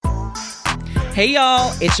Hey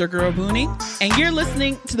y'all, it's your girl Booney, and you're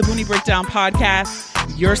listening to the Booney Breakdown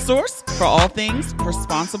Podcast, your source for all things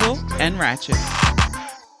responsible and ratchet.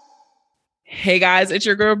 Hey guys, it's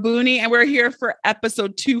your girl Booney, and we're here for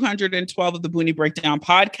episode 212 of the Booney Breakdown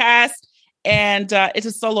Podcast, and it's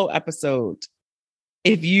a solo episode.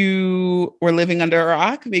 If you were living under a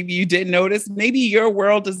rock, maybe you didn't notice, maybe your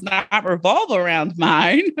world does not revolve around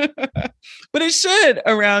mine, but it should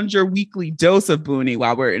around your weekly dose of Booney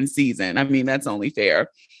while we're in season. I mean, that's only fair.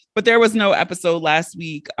 But there was no episode last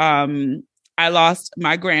week. I lost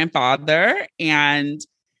my grandfather and,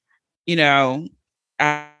 you know,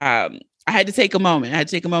 I had to take a moment. I had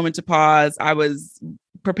to take a moment to pause. I was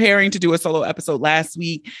preparing to do a solo episode last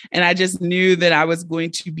week, and I just knew that I was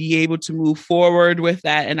going to be able to move forward with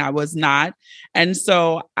that, and I was not. And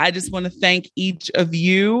so I just want to thank each of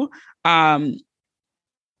you for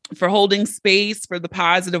holding space, for the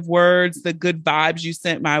positive words, the good vibes you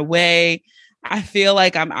sent my way. I feel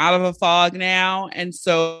like I'm out of a fog now, and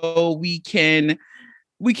so we can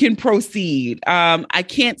proceed. I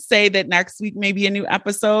can't say that next week may be a new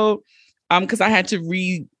episode, because I had to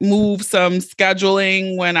remove some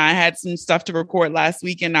scheduling when I had some stuff to record last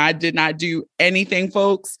week and I did not do anything,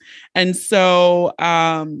 folks. And so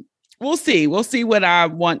we'll see. We'll see what I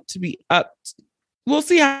want to be up to. We'll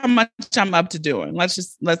see how much I'm up to doing.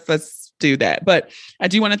 Let's do that. But I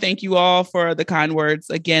do want to thank you all for the kind words.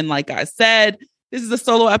 Again, like I said, this is a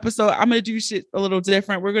solo episode. I'm going to do shit a little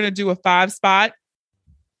different. We're going to do a 5-spot.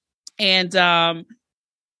 And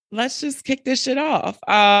let's just kick this shit off.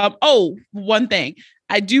 One thing.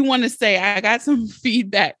 I do want to say I got some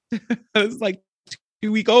feedback. It's like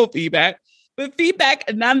 2-week-old feedback, but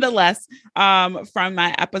feedback nonetheless from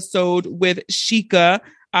my episode with Sheikah.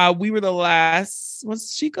 We were the last.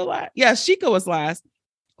 Was Sheikah last? Yeah, Sheikah was last.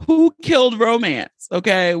 Who killed romance?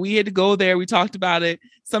 Okay, we had to go there. We talked about it.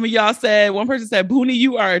 Some of y'all said, one person said, Booney,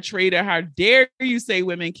 you are a traitor. How dare you say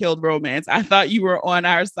women killed romance? I thought you were on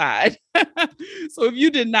our side. So if you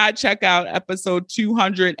did not check out episode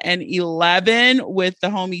 211 with the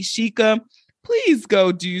homie Sheikah, please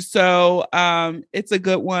go do so. It's a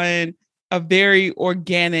good one. A very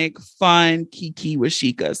organic, fun kiki with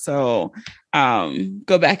Sheikah. So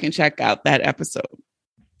go back and check out that episode.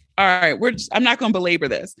 All right, I'm not going to belabor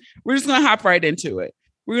this. We're just going to hop right into it.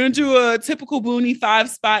 We're going to do a typical Booney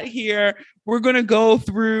 5-spot here. We're going to go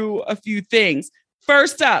through a few things.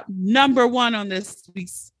 First up, number one on this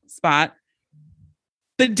week's spot,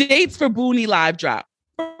 the dates for Booney Live drop.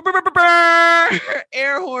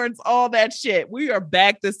 Air horns, all that shit. We are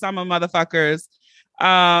back this summer, motherfuckers.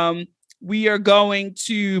 We are going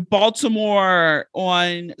to Baltimore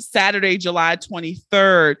on Saturday, July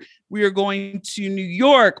 23rd. We are going to New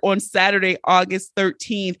York on Saturday, August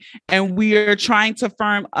 13th. And we are trying to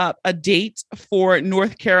firm up a date for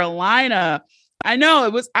North Carolina. I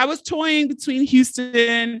know I was toying between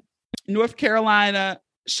Houston, North Carolina,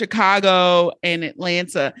 Chicago, and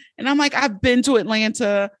Atlanta. And I'm like, I've been to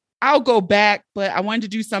Atlanta. I'll go back, but I wanted to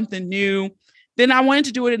do something new. Then I wanted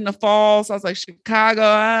to do it in the fall. So I was like,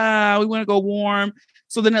 Chicago, we want to go warm.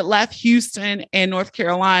 So then it left Houston and North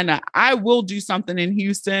Carolina. I will do something in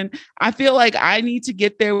Houston. I feel like I need to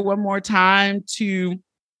get there one more time to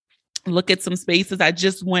look at some spaces. I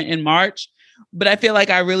just went in March, but I feel like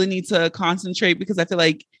I really need to concentrate because I feel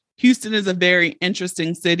like Houston is a very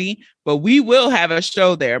interesting city, but we will have a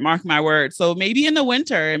show there. Mark my words. So maybe in the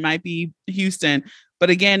winter, it might be Houston. But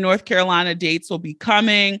again, North Carolina dates will be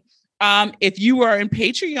coming. If you are in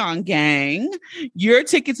Patreon gang, your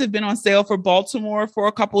tickets have been on sale for Baltimore for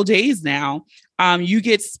a couple of days now. You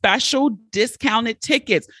get special discounted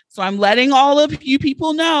tickets. So I'm letting all of you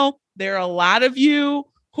people know there are a lot of you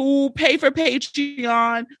who pay for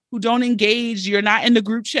Patreon, who don't engage. You're not in the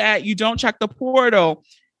group chat. You don't check the portal.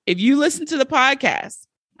 If you listen to the podcast,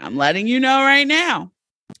 I'm letting you know right now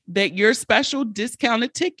that your special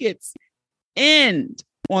discounted tickets end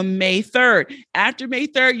on May 3rd. After May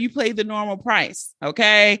 3rd, you pay the normal price.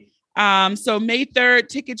 Okay. So May 3rd,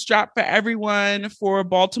 tickets drop for everyone for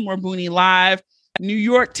Baltimore Booney Live. New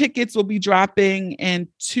York tickets will be dropping in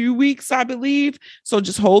 2 weeks, I believe. So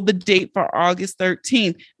just hold the date for August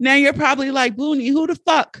 13th. Now you're probably like, Booney, who the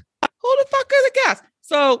fuck are the guests?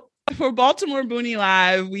 So for Baltimore Booney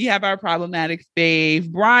Live, we have our problematic fave,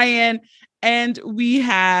 Brian, and we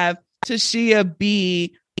have Tashia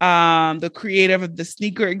B, the creator of the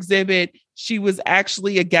sneaker exhibit. She was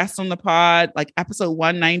actually a guest on the pod, like episode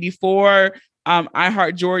 194, I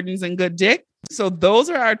Heart Jordans and Good Dick. So those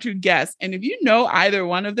are our two guests. And if you know either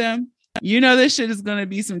one of them, you know this shit is going to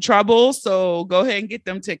be some trouble. So go ahead and get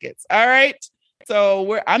them tickets. All right.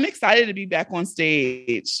 So I'm excited to be back on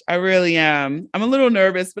stage. I really am. I'm a little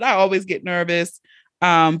nervous, but I always get nervous.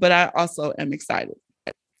 But I also am excited.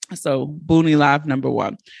 So Boonie Live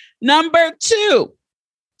 #1.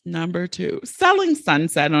 Number two, Selling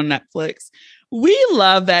Sunset on Netflix. We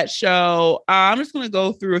love that show. I'm just going to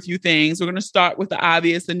go through a few things. We're going to start with the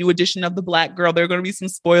obvious, the new edition of the Black girl. There are going to be some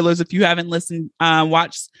spoilers if you haven't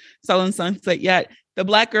watched Selling Sunset yet. The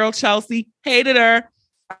Black girl, Chelsea, hated her.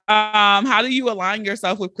 How do you align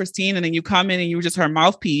yourself with Christine and then you come in and you're just her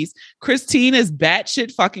mouthpiece? Christine is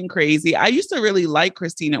batshit fucking crazy. I used to really like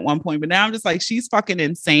Christine at one point, but now I'm just like, she's fucking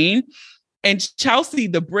insane. And Chelsea,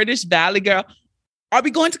 the British Valley girl, are we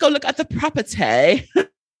going to go look at the property?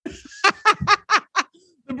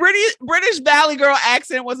 The British Valley girl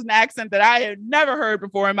accent was an accent that I had never heard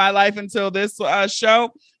before in my life until this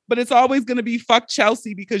show. But it's always going to be fuck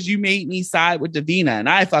Chelsea because you made me side with Davina, and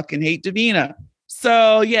I fucking hate Davina.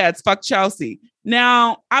 So yeah, it's fuck Chelsea.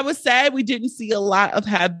 Now, I was sad we didn't see a lot of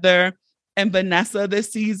Heather and Vanessa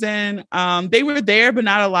this season. They were there, but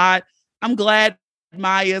not a lot. I'm glad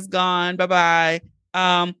Maya's gone. Bye-bye.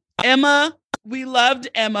 Emma, we loved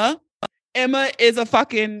Emma. Emma is a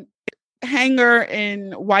fucking hanger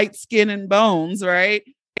in white skin and bones, right?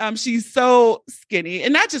 She's so skinny.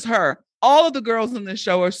 And not just her. All of the girls in the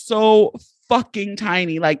show are so fucking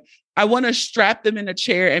tiny. Like, I want to strap them in a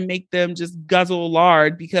chair and make them just guzzle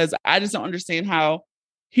lard because I just don't understand how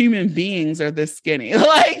human beings are this skinny.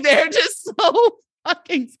 Like, they're just so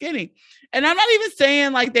fucking skinny. And I'm not even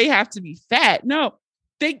saying like they have to be fat. No,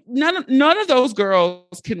 none of those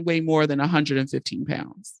girls can weigh more than 115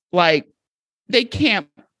 pounds. Like, they can't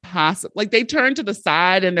possibly, like, they turn to the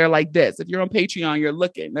side and they're like this. If you're on Patreon, you're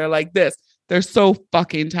looking, they're like this. They're so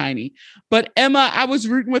fucking tiny. But Emma, I was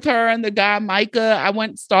rooting with her and the guy, Micah. I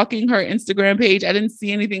went stalking her Instagram page. I didn't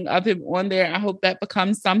see anything of him on there. I hope that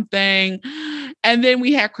becomes something. And then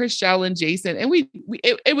we had Chrishell and Jason. And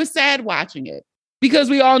it was sad watching it because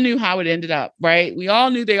we all knew how it ended up, right? We all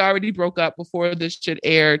knew they already broke up before this shit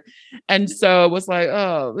aired. And so it was like,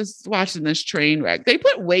 oh, let's watching this train wreck. They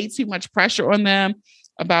put way too much pressure on them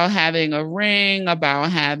about having a ring,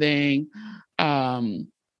 about having,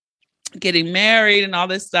 getting married and all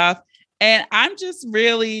this stuff. And I'm just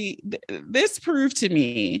really, this proved to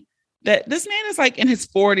me that this man is like in his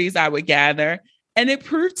 40s, I would gather. And it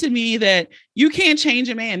proved to me that you can't change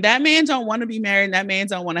a man. That man don't want to be married. And that man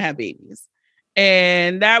don't want to have babies.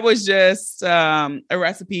 And that was just a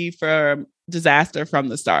recipe for disaster from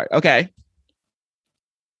the start. Okay.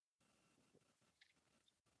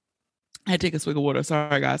 I had to take a swig of water.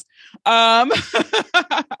 Sorry, guys. Normally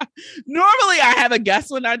I have a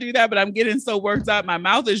guess when I do that, but I'm getting so worked up. My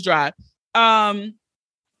mouth is dry. Yeah,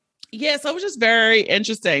 so it was just very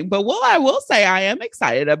interesting. But what I will say I am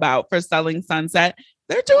excited about for Selling Sunset,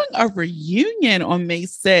 they're doing a reunion on May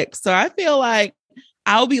 6th. So I feel like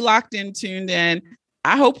I'll be locked in, tuned in.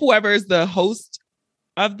 I hope whoever is the host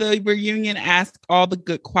of the reunion asks all the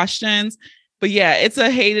good questions. But yeah, it's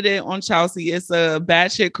a hated it on Chelsea. It's a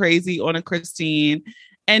batshit crazy on a Christine.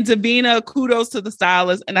 And Davina, kudos to the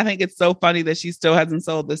stylist. And I think it's so funny that she still hasn't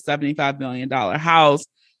sold this $75 million house.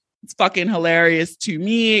 It's fucking hilarious to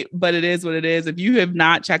me, but it is what it is. If you have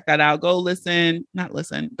not checked that out, go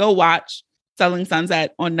watch Selling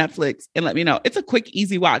Sunset on Netflix and let me know. It's a quick,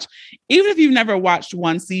 easy watch. Even if you've never watched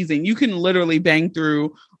one season, you can literally bang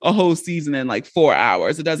through a whole season in like 4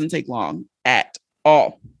 hours. It doesn't take long at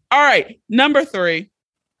all. All right, number 3,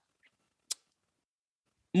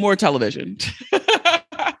 more television.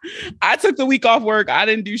 I took the week off work. I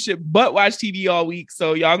didn't do shit but watch TV all week.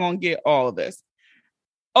 So y'all gonna get all of this.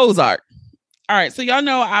 Ozark. All right, so y'all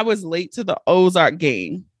know I was late to the Ozark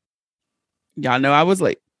game. Y'all know I was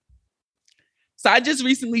late. So I just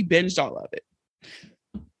recently binged all of it.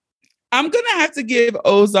 I'm going to have to give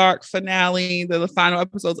Ozark finale, the final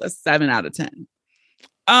episodes, a 7 out of 10.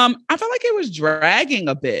 I felt like it was dragging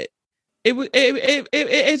a bit.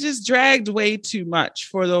 It just dragged way too much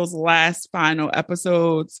for those last final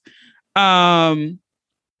episodes. I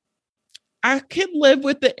can live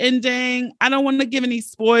with the ending. I don't want to give any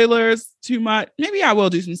spoilers too much. Maybe I will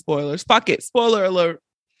do some spoilers. Fuck it. Spoiler alert.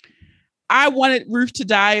 I wanted Ruth to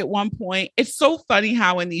die at one point. It's so funny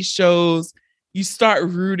how in these shows you start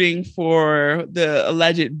rooting for the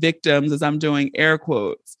alleged victims, as I'm doing air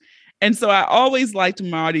quotes. And so I always liked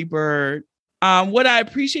Marty Byrde. What I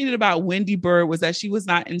appreciated about Wendy Byrde was that she was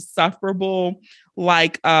not insufferable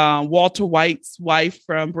like Walter White's wife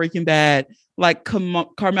from Breaking Bad, like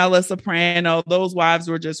Carmela Soprano. Those wives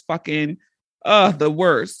were just fucking the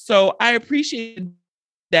worst. So I appreciated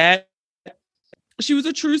that. She was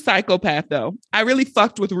a true psychopath, though. I really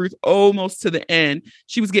fucked with Ruth almost to the end.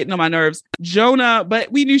 She was getting on my nerves. Jonah,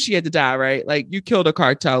 but we knew she had to die, right? Like, you killed a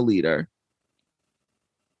cartel leader.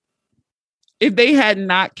 If they had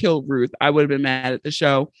not killed Ruth, I would have been mad at the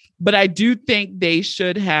show. But I do think they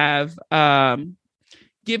should have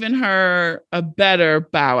given her a better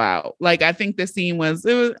bow out. Like, I think the scene was,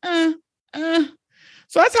 So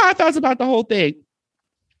that's how I felt about the whole thing.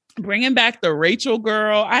 Bringing back the Rachel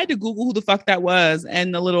girl, I had to Google who the fuck that was,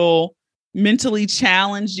 and the little mentally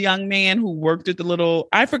challenged young man who worked at the little.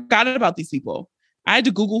 I forgot about these people. I had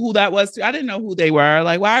to Google who that was too. I didn't know who they were.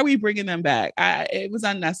 Like, why are we bringing them back? It was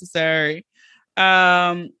unnecessary.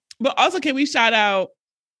 But also, can we shout out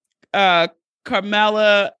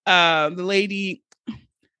Carmela, the lady?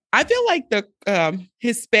 I feel like the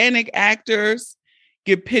Hispanic actors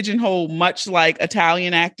get pigeonholed much like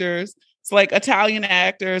Italian actors. It's like Italian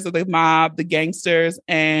actors are the mob, the gangsters,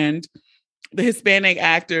 and the Hispanic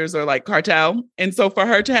actors are like cartel. And so for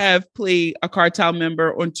her to have played a cartel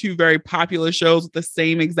member on two very popular shows with the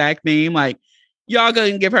same exact name, like, y'all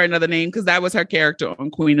gonna give her another name, because that was her character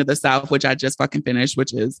on Queen of the South, which I just fucking finished,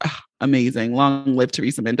 which is amazing. Long live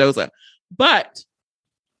Teresa Mendoza. But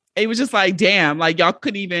it was just like, damn, like, y'all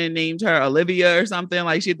couldn't even named her Olivia or something.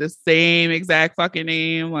 Like, she had the same exact fucking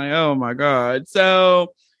name. Like, oh my God.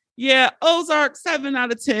 So yeah, Ozark, 7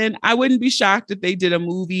 out of 10. I wouldn't be shocked if they did a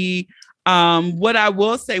movie. What I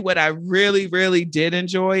will say, what I really, really did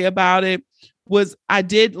enjoy about it was I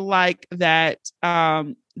did like that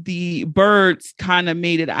the birds kind of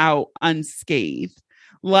made it out unscathed.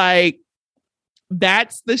 Like,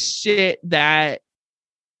 that's the shit that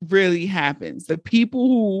really happens. The people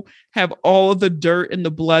who have all of the dirt and the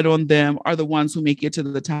blood on them are the ones who make it to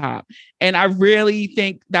the top. And I really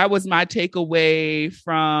think that was my takeaway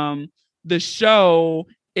from the show,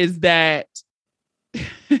 is that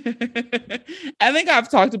I think I've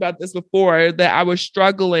talked about this before, that I was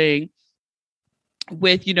struggling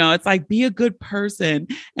with, it's like, be a good person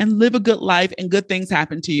and live a good life and good things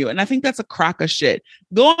happen to you. And I think that's a crock of shit.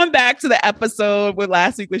 Going back to the episode with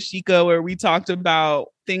last week with Sheikah, where we talked about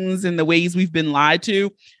things and the ways we've been lied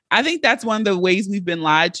to. I think that's one of the ways we've been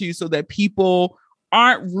lied to, so that people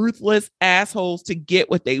aren't ruthless assholes to get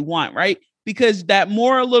what they want, right? Because that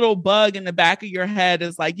more little bug in the back of your head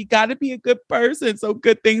is like, you got to be a good person so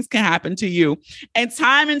good things can happen to you. And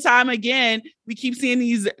time again, we keep seeing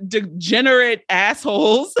these degenerate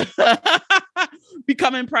assholes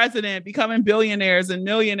becoming president, becoming billionaires and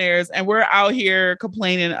millionaires. And we're out here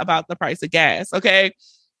complaining about the price of gas. Okay.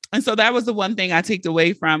 And so that was the one thing I take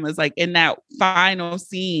away from, is like, in that final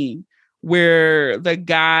scene where the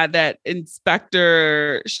guy, that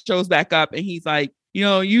inspector, shows back up and he's like,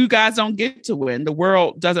 you guys don't get to win. The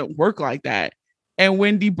world doesn't work like that. And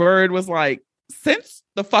Wendy Bird was like, since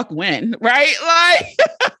the fuck when, right? Like,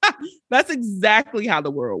 that's exactly how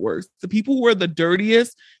the world works. The people who are the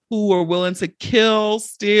dirtiest, who are willing to kill,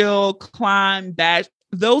 steal, climb, bash,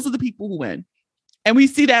 those are the people who win. And we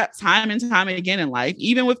see that time and time again in life,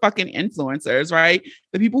 even with fucking influencers, right?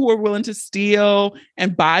 The people who are willing to steal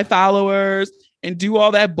and buy followers and do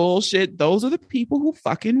all that bullshit, those are the people who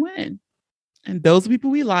fucking win. And those are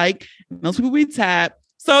people we like, and those people we tap.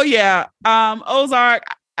 So yeah, Ozark,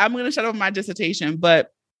 I'm going to shut up my dissertation,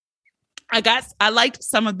 but I liked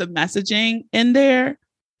some of the messaging in there.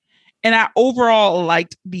 And I overall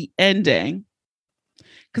liked the ending,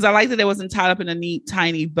 because I liked that it wasn't tied up in a neat,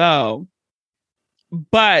 tiny bow.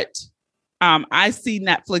 But I see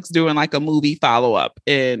Netflix doing like a movie follow-up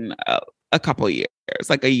in a couple of years,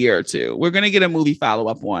 like a year or two. We're going to get a movie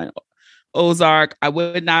follow-up on Ozark. I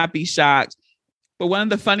would not be shocked. But one of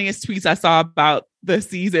the funniest tweets I saw about the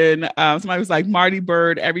season, somebody was like, Marty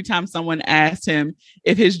Bird, every time someone asked him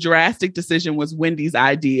if his drastic decision was Wendy's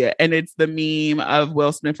idea. And it's the meme of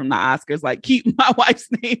Will Smith from the Oscars, like, keep my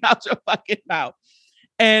wife's name out your fucking mouth.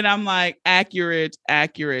 And I'm like, accurate.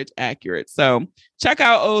 So check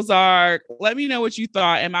out Ozark. Let me know what you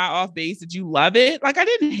thought. Am I off base? Did you love it? Like, I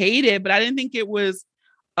didn't hate it, but I didn't think it was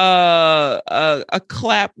a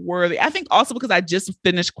clap worthy. I think also because I just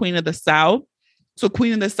finished Queen of the South. So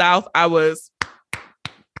Queen of the South, they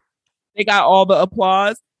got all the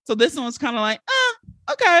applause. So this one was kind of like,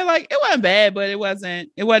 okay, like, it wasn't bad, but it wasn't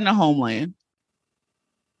a Homeland.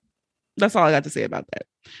 That's all I got to say about that.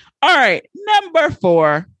 All right, number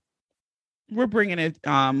 4. We're bringing it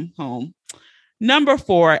home. Number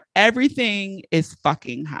 4, everything is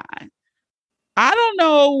fucking high. I don't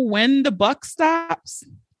know when the buck stops.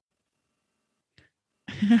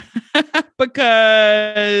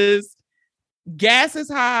 Because gas is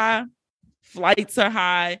high, flights are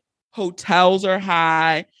high, hotels are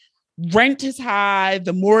high, rent is high,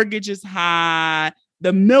 the mortgage is high,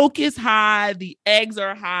 the milk is high, the eggs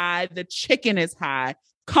are high, the chicken is high,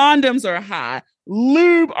 condoms are high,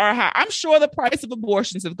 lube are high. I'm sure the price of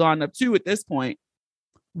abortions have gone up too at this point.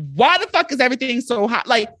 Why the fuck is everything so high?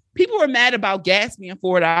 Like, people were mad about gas being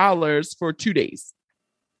 $4 for 2 days.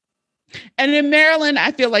 And in Maryland,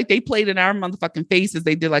 I feel like they played in our motherfucking faces.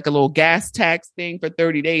 They did like a little gas tax thing for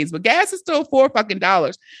 30 days, but gas is still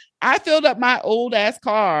 $4. I filled up my old ass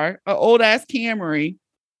car, an old ass Camry,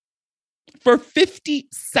 for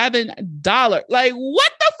 $57. Like,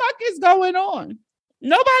 what the fuck is going on?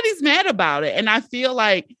 Nobody's mad about it. And I feel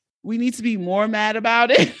like we need to be more mad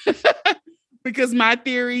about it because my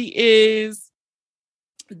theory is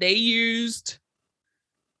they used,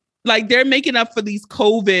 like, they're making up for these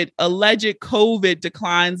alleged COVID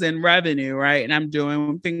declines in revenue, right? And I'm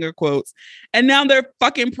doing finger quotes. And now they're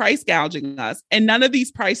fucking price gouging us. And none of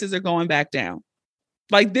these prices are going back down.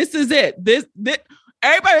 Like, this is it. This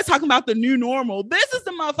everybody's talking about the new normal. This is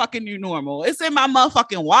the motherfucking new normal. It's in my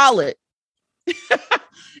motherfucking wallet.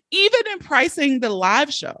 Even in pricing the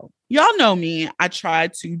live show. Y'all know me. I try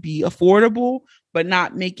to be affordable, but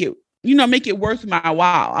not make it worth my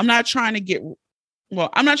while. I'm not trying to get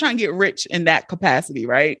rich in that capacity,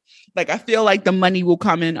 right? Like, I feel like the money will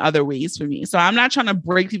come in other ways for me. So I'm not trying to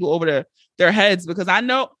break people over their heads because I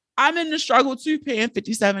know I'm in the struggle too, paying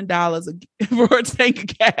 $57 for a tank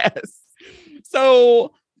of gas.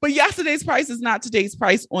 So, but yesterday's price is not today's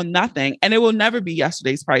price on nothing. And it will never be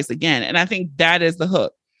yesterday's price again. And I think that is the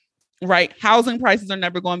hook, right? Housing prices are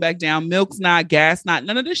never going back down. Milk's not, gas not,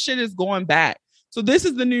 none of this shit is going back. So this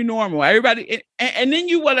is the new normal. Everybody, and then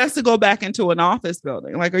you want us to go back into an office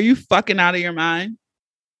building. Like, are you fucking out of your mind?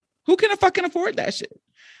 Who can fucking afford that shit?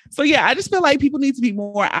 So yeah, I just feel like people need to be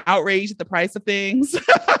more outraged at the price of things.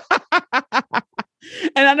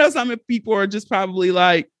 And I know some people are just probably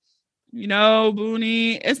like,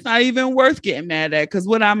 Booney, it's not even worth getting mad at because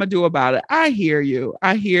what I'm gonna do about it? I hear you.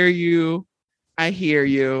 I hear you. I hear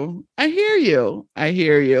you. I hear you. I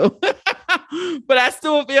hear you. But I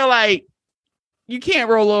still feel like you can't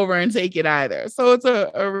roll over and take it either. So it's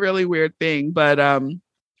a really weird thing. But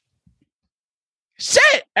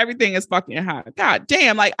shit, everything is fucking hot. God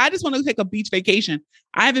damn. Like, I just want to take a beach vacation.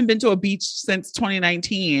 I haven't been to a beach since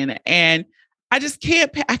 2019 and I just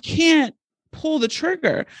can't pull the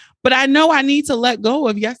trigger. But I know I need to let go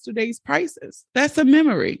of yesterday's prices. That's a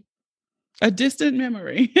memory, a distant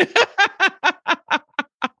memory.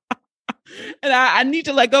 And I need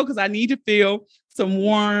to let go because I need to feel some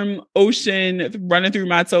warm ocean running through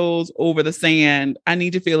my toes over the sand. I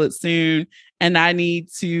need to feel it soon. And I need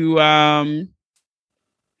to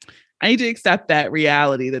accept that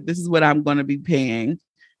reality that this is what I'm going to be paying.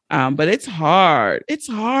 But it's hard. It's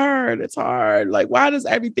hard. It's hard. Like, why does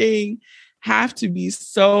everything have to be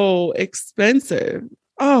so expensive?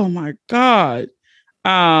 Oh my God.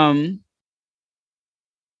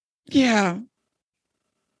 Yeah.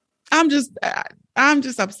 I'm just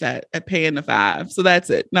upset at paying the $5. So that's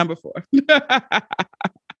it. Number 4.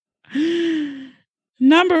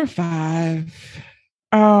 Number 5.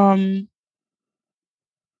 I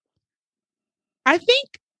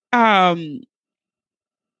think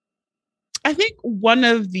one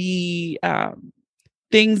of the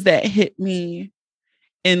things that hit me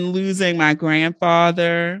in losing my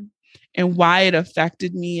grandfather and why it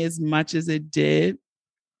affected me as much as it did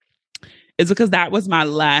is because that was my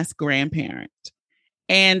last grandparent.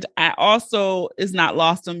 And I also, is not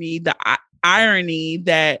lost on me, the irony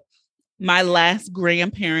that my last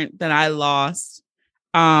grandparent that I lost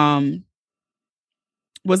was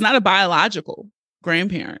not a biological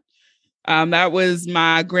grandparent. That was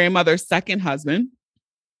my grandmother's second husband.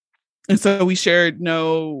 And so we shared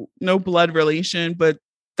no blood relation, but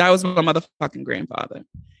that was my motherfucking grandfather.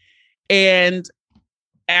 And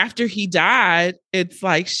after he died, it's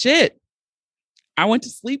like, shit, I went to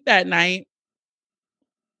sleep that night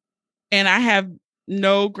and I have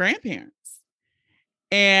no grandparents.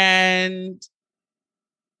 And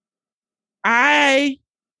I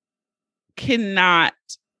cannot,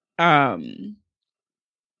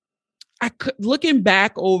 looking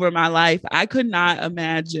back over my life, I could not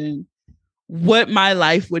imagine what my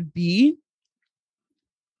life would be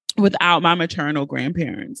without my maternal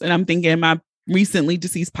grandparents. And I'm thinking my recently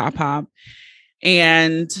deceased papa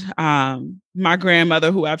and my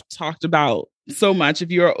grandmother, who I've talked about so much.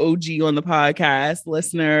 If you're an OG on the podcast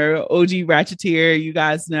listener, OG Ratcheteer, you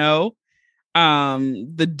guys know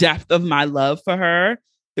the depth of my love for her,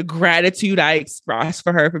 the gratitude I express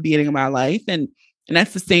for her for being in my life. And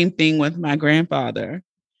that's the same thing with my grandfather.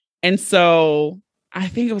 And so I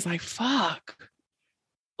think it was like, fuck,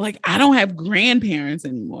 like I don't have grandparents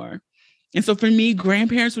anymore. And so for me,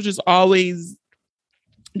 grandparents were just always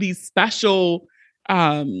these special,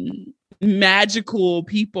 magical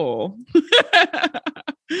people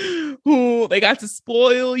who they got to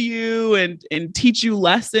spoil you and teach you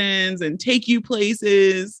lessons and take you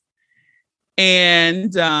places.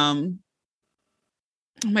 And I'm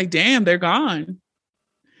like, damn, they're gone.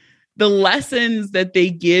 The lessons that they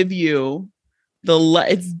give you,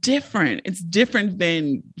 it's different. It's different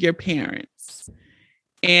than your parents.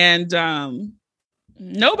 And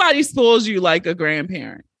nobody spoils you like a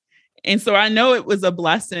grandparent. And so I know it was a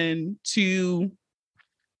blessing to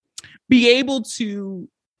be able to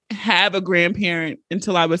have a grandparent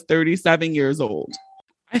until I was 37 years old.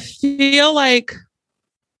 I feel like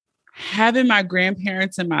having my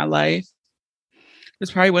grandparents in my life was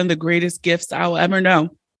probably one of the greatest gifts I'll ever know.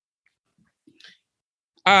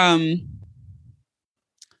 And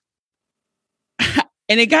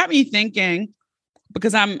it got me thinking,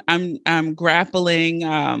 because I'm grappling.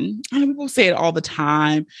 I know people say it all the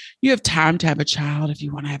time. You have time to have a child if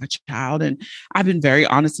you want to have a child, and I've been very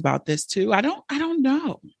honest about this too. I don't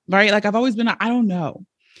know, right? Like I've always been, I don't know.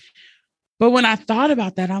 But when I thought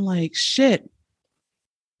about that, I'm like, shit.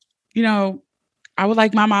 You know, I would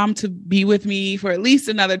like my mom to be with me for at least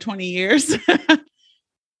another 20 years.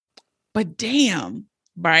 But damn,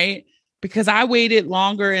 right? Because I waited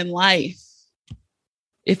longer in life.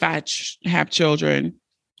 If I have children,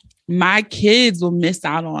 my kids will miss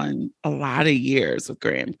out on a lot of years with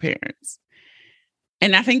grandparents.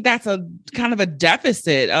 And I think that's a kind of a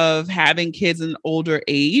deficit of having kids in older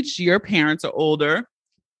age. Your parents are older.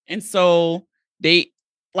 And so they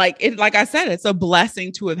like I said, it's a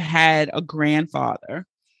blessing to have had a grandfather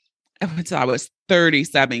until I was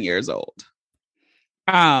 37 years old.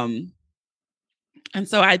 And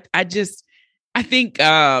so I think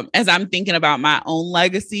as I'm thinking about my own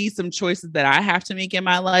legacy, some choices that I have to make in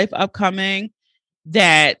my life upcoming,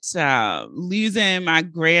 that losing my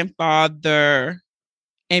grandfather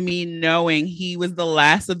and me knowing he was the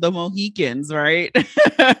last of the Mohicans, right?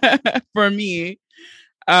 For me,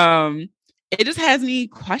 it just has me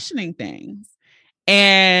questioning things.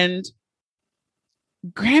 And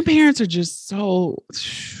grandparents are just so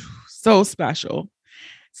special.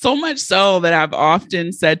 So much so that I've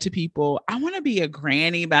often said to people, I want to be a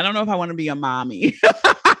granny, but I don't know if I want to be a mommy.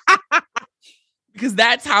 Because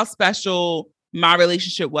that's how special my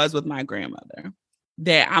relationship was with my grandmother.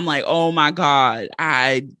 That I'm like, oh my God,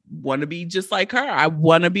 I want to be just like her. I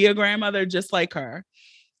want to be a grandmother just like her.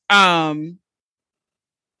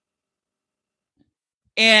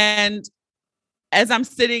 And as I'm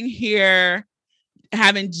sitting here,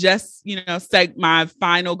 having just, said my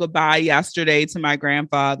final goodbye yesterday to my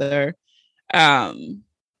grandfather, I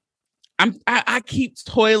keep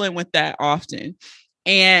toiling with that often.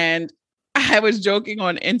 And I was joking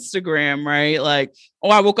on Instagram, right? Like,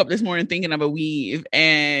 I woke up this morning thinking of a weave,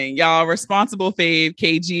 and y'all responsible fave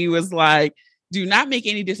KG was like, do not make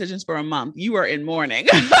any decisions for a month. You are in mourning.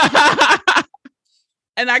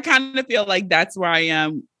 And I kind of feel like that's where I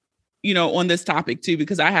am, on this topic too,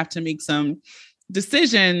 because I have to make some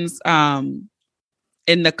decisions in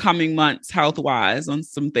the coming months, health-wise, on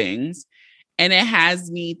some things. And it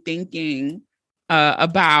has me thinking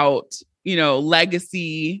about,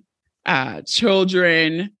 legacy,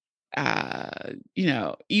 children,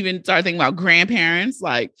 even start thinking about grandparents,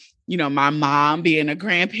 like, my mom being a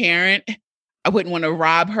grandparent. I wouldn't want to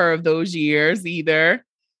rob her of those years either.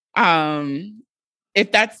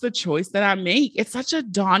 If that's the choice that I make, it's such a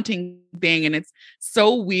daunting thing. And it's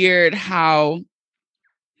so weird how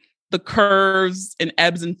the curves and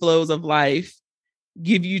ebbs and flows of life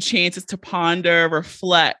give you chances to ponder,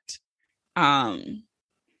 reflect,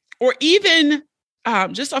 or even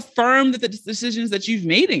just affirm that the decisions that you've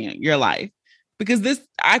made in your life. Because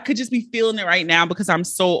I could just be feeling it right now because I'm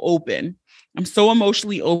so open. I'm so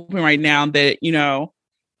emotionally open right now that,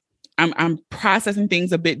 I'm processing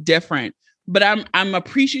things a bit different. But I'm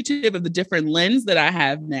appreciative of the different lens that I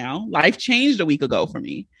have now. Life changed a week ago for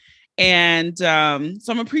me. And so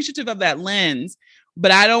I'm appreciative of that lens, but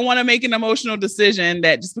I don't want to make an emotional decision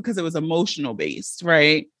that just because it was emotional based,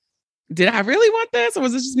 right? Did I really want this? Or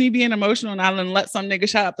was it just me being emotional and I didn't let some nigga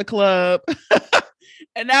shot up the club?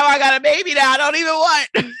 And now I got a baby that I don't even want.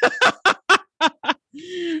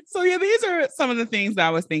 So yeah, these are some of the things that I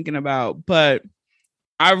was thinking about, but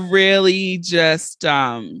I really just,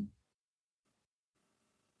 I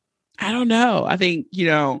don't know. I think,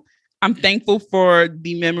 I'm thankful for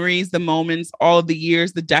the memories, the moments, all of the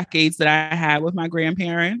years, the decades that I had with my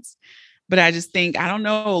grandparents. But I just think, I don't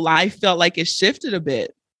know, life felt like it shifted a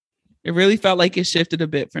bit. It really felt like it shifted a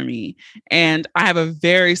bit for me. And I have a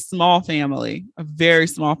very small family.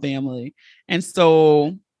 And so,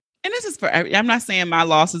 and this is for, I'm not saying my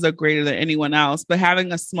losses are greater than anyone else, but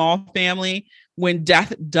having a small family, when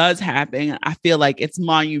death does happen, I feel like it's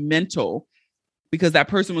monumental because that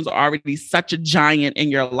person was already such a giant in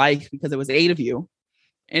your life because there was 8 of you.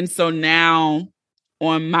 And so now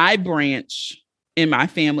on my branch in my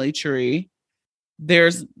family tree,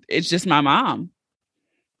 it's just my mom.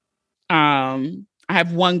 I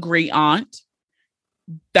have one great aunt.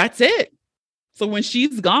 That's it. So when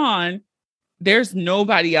she's gone, there's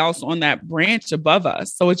nobody else on that branch above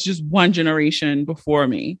us. So it's just one generation before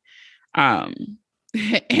me. And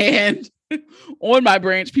on my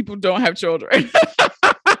branch, people don't have children.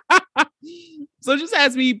 So it just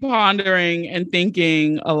has me pondering and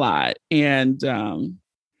thinking a lot. And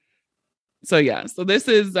so this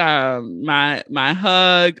is my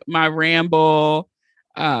hug, my ramble.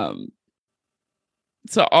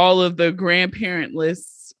 To all of the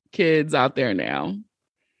grandparentless kids out there now.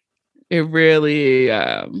 It really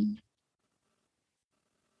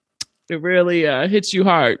hits you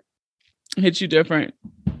hard. It hits you different.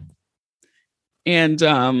 And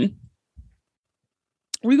we're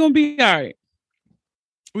gonna be all right.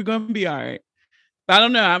 We're gonna be all right. But I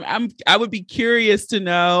don't know. I would be curious to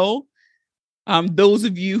know those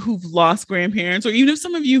of you who've lost grandparents, or even if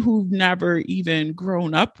some of you who've never even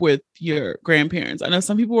grown up with your grandparents. I know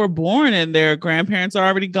some people were born and their grandparents are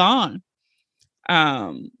already gone.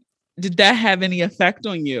 Did that have any effect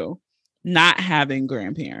on you, not having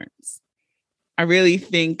grandparents? I really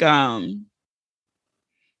think, because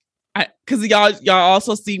y'all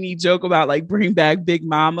also see me joke about like bring back Big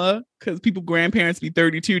Mama, because people grandparents be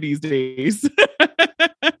 32 these days.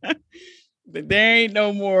 But there ain't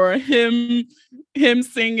no more him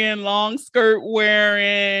singing, long skirt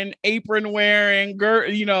wearing, apron wearing,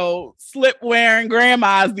 slip wearing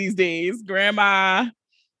grandmas these days. Grandma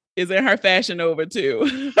is in her Fashion Nova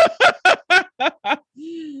too.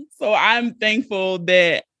 So I'm thankful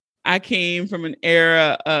that I came from an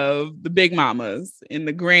era of the big mamas and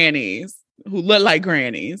the grannies who look like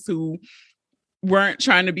grannies, who weren't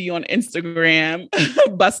trying to be on Instagram,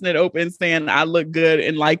 busting it open, saying I look good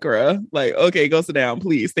in Lycra. Like, okay, go sit down,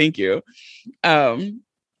 please. Thank you. But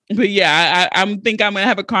yeah, I think I'm going to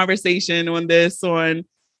have a conversation on this on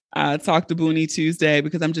Talk to Booney Tuesday,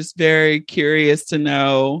 because I'm just very curious to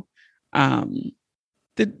know,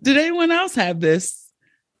 did anyone else have this,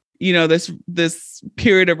 this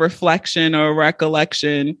period of reflection or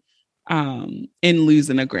recollection in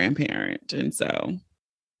losing a grandparent? And so,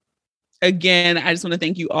 again, I just want to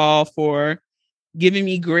thank you all for giving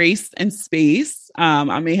me grace and space.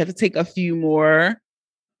 I may have to take a few more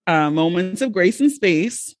moments of grace and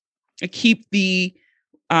space to keep the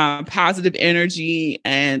positive energy.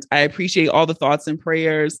 And I appreciate all the thoughts and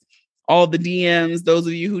prayers, all the DMs, those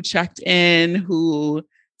of you who checked in, who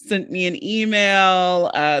sent me an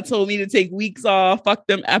email, told me to take weeks off, fuck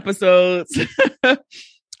them episodes.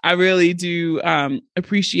 I really do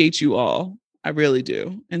appreciate you all. I really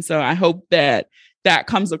do. And so I hope that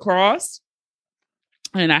comes across.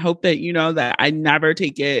 And I hope that, that I never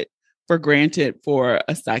take it for granted for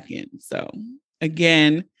a second. So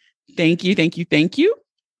again, thank you.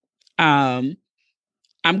 I'm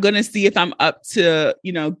going to see if I'm up to,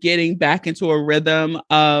 getting back into a rhythm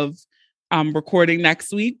of recording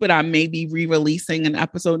next week, but I may be re-releasing an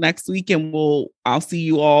episode next week, and I'll see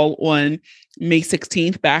you all on May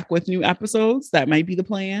 16th back with new episodes. That might be the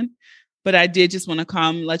plan. But I did just want to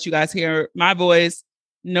come let you guys hear my voice,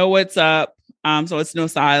 know what's up. So it's no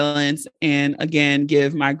silence. And again,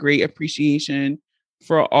 give my great appreciation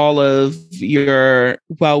for all of your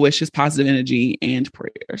well wishes, positive energy, and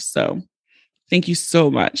prayers. So thank you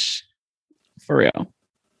so much. For real.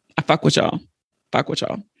 I fuck with y'all.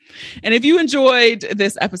 And if you enjoyed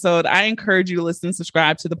this episode, I encourage you to listen and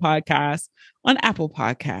subscribe to the podcast on Apple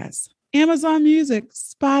Podcasts, Amazon Music,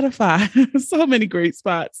 Spotify, so many great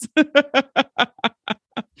spots.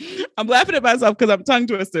 I'm laughing at myself because I'm tongue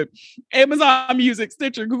twisted. Amazon Music,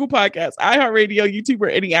 Stitcher, Google Podcasts, iHeartRadio, YouTube, or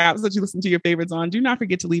any apps that you listen to your favorites on. Do not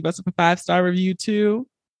forget to leave us a 5-star review too.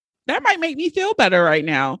 That might make me feel better right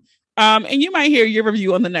now. And you might hear your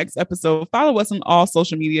review on the next episode. Follow us on all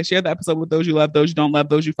social media. Share the episode with those you love, those you don't love,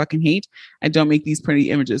 those you fucking hate. I don't make these pretty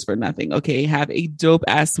images for nothing. Okay, have a dope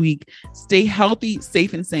ass week. Stay healthy,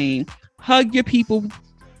 safe, and sane. Hug your people.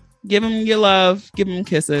 Give them your love. Give them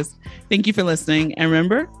kisses. Thank you for listening. And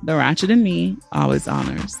remember, the ratchet in me always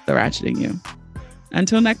honors the ratchet in you.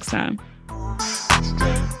 Until next time.